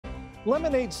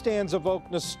Lemonade stands evoke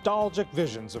nostalgic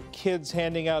visions of kids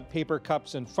handing out paper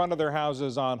cups in front of their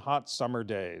houses on hot summer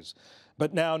days.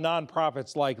 But now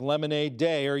nonprofits like Lemonade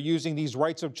Day are using these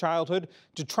rites of childhood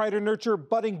to try to nurture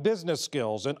budding business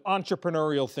skills and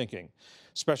entrepreneurial thinking.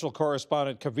 Special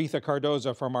correspondent Kavitha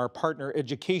Cardoza from our partner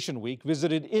Education Week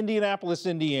visited Indianapolis,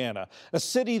 Indiana, a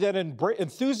city that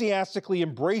enthusiastically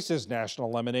embraces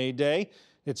National Lemonade Day.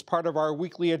 It's part of our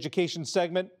weekly education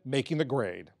segment, Making the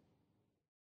Grade.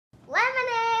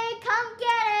 Lemonade, come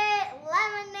get it!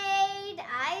 Lemonade,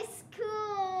 ice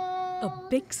cool! A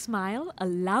big smile, a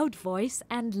loud voice,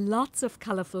 and lots of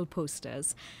colorful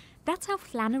posters. That's how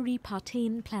Flannery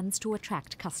Partain plans to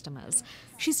attract customers.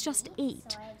 She's just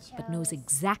 8, but knows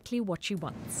exactly what she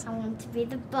wants. I want to be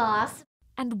the boss.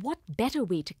 And what better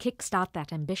way to kickstart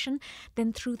that ambition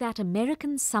than through that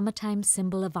American summertime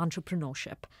symbol of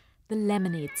entrepreneurship, the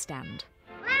lemonade stand.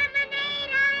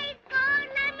 Lemonade, ice cold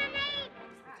lemonade!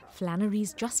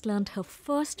 Flannery's just learned her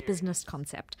first business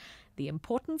concept, the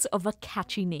importance of a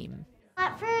catchy name.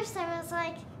 At first I was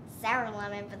like, sour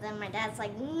lemon, but then my dad's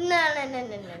like, no.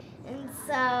 And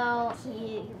so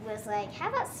he was like, how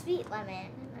about sweet lemon?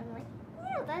 And I'm like,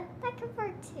 yeah, that could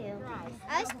work too.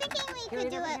 I was thinking we could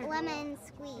do it lemon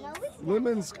squeeze.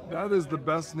 Lemon, that is the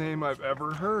best name I've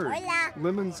ever heard. Hola.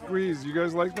 Lemon squeeze, you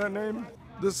guys like that name?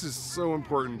 This is so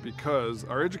important because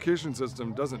our education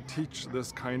system doesn't teach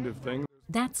this kind of thing.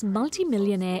 That's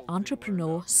multimillionaire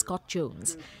entrepreneur Scott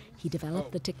Jones. He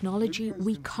developed the technology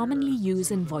we commonly use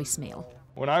in voicemail.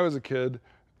 When I was a kid,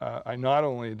 I not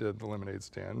only did the lemonade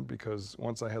stand because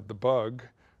once I had the bug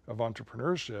of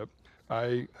entrepreneurship,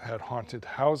 I had haunted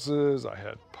houses, I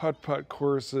had putt-putt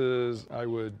courses, I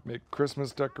would make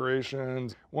Christmas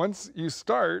decorations. Once you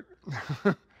start,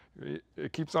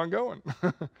 it keeps on going.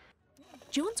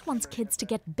 Jones wants kids to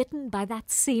get bitten by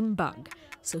that same bug,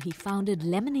 so he founded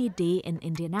Lemonade Day in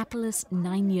Indianapolis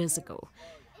 9 years ago.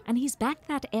 And he's backed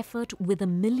that effort with $1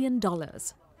 million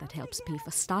that helps pay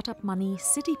for startup money,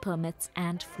 city permits,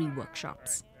 and free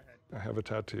workshops. I have a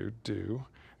tattoo,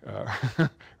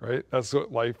 right? That's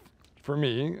what life for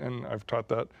me, and I've taught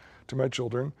that to my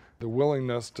children. The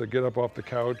willingness to get up off the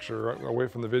couch or away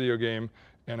from the video game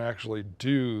and actually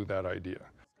do that idea.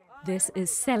 This is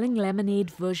Selling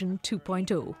Lemonade version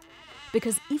 2.0.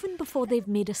 Because even before they've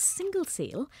made a single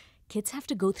sale, kids have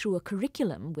to go through a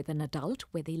curriculum with an adult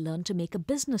where they learn to make a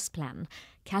business plan,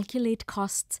 calculate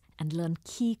costs, and learn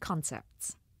key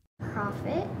concepts.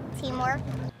 Profit, Teamwork.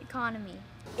 Economy.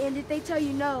 And if they tell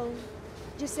you no,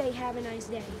 just say, have a nice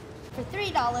day. For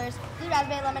 $3, blue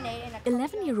raspberry lemonade and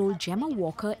 11-year-old Gemma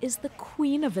Walker is the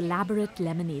queen of elaborate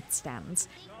lemonade stands.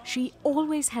 She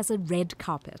always has a red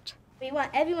carpet. We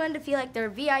want everyone to feel like they're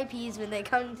VIPs when they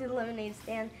come to the lemonade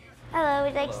stand. Hello,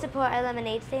 would you like to support our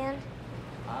lemonade stand?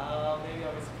 Maybe I'll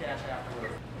get some cash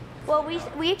afterwards. Well,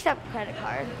 we accept credit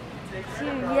card.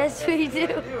 Yes, we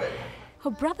do. Her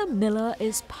brother Miller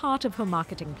is part of her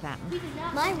marketing plan.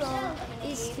 My role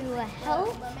is to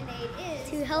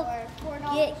help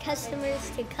get customers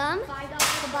to come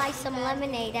to buy some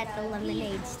lemonade at the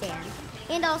lemonade stand,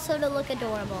 and also to look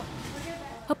adorable.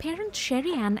 Her parents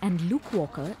Sherry Ann and Luke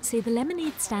Walker say the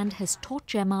lemonade stand has taught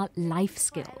Gemma life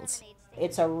skills.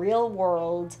 It's a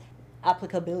real-world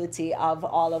applicability of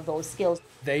all of those skills.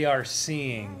 They are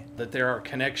seeing that there are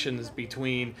connections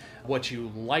between what you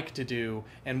like to do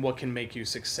and what can make you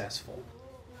successful.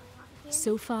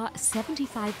 So far,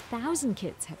 75,000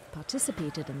 kids have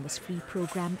participated in this free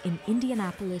program in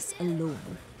Indianapolis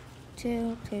alone.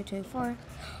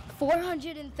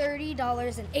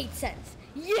 $430.08.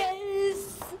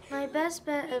 Yes! My best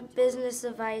bit of business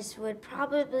advice would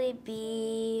probably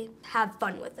be have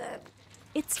fun with it.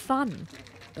 It's fun,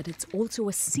 but it's also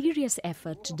a serious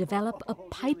effort to develop a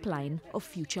pipeline of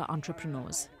future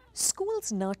entrepreneurs.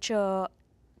 Schools nurture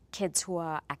kids who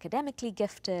are academically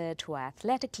gifted, who are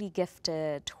athletically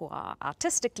gifted, who are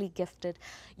artistically gifted.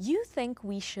 You think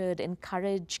we should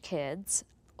encourage kids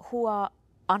who are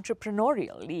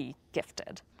entrepreneurially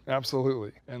gifted?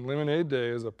 Absolutely. And Lemonade Day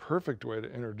is a perfect way to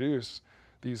introduce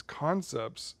these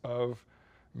concepts of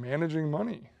managing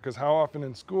money. Because how often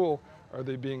in school are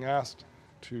they being asked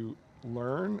to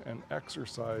learn and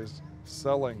exercise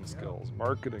selling skills,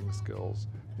 marketing skills,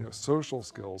 social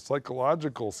skills,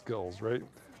 psychological skills, right?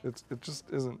 It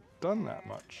just isn't done that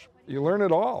much. You learn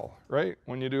it all, right,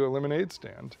 when you do a lemonade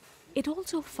stand. It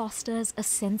also fosters a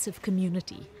sense of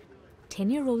community.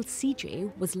 10-year-old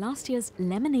CJ was last year's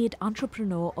Lemonade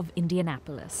Entrepreneur of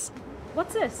Indianapolis.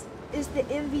 What's this? It's the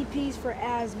MVPs for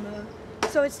asthma.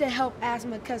 So it's to help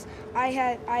asthma because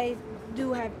I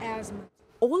do have asthma.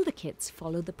 All the kids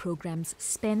follow the program's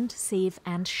Spend, Save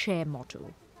and Share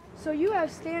motto. So you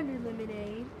have standard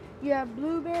lemonade, You have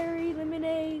blueberry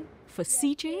lemonade. For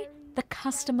CJ, the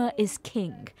customer is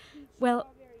king.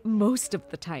 Well, most of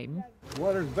the time.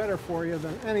 Water's better for you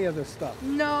than any of this stuff.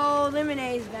 No,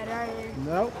 lemonade's better.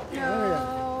 Nope.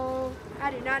 No,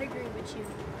 I do not agree with you.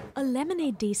 A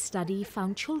Lemonade Day study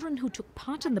found children who took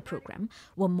part in the program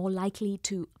were more likely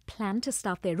to plan to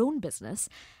start their own business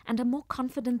and are more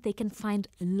confident they can find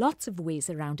lots of ways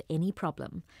around any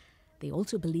problem. They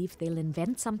also believe they'll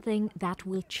invent something that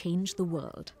will change the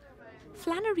world.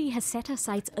 Flannery has set her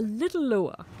sights a little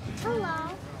lower.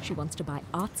 Hello. She wants to buy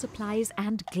art supplies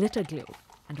and glitter glue.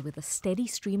 And with a steady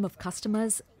stream of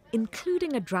customers,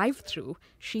 including a drive-through,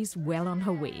 she's well on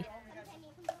her way.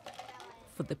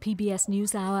 For the PBS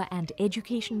NewsHour and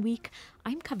Education Week,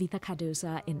 I'm Kavitha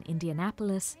Cardoza in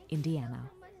Indianapolis,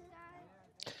 Indiana.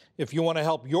 If you want to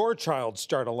help your child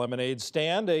start a lemonade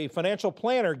stand, a financial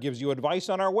planner gives you advice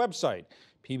on our website,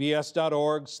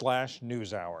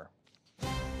 pbs.org/newshour.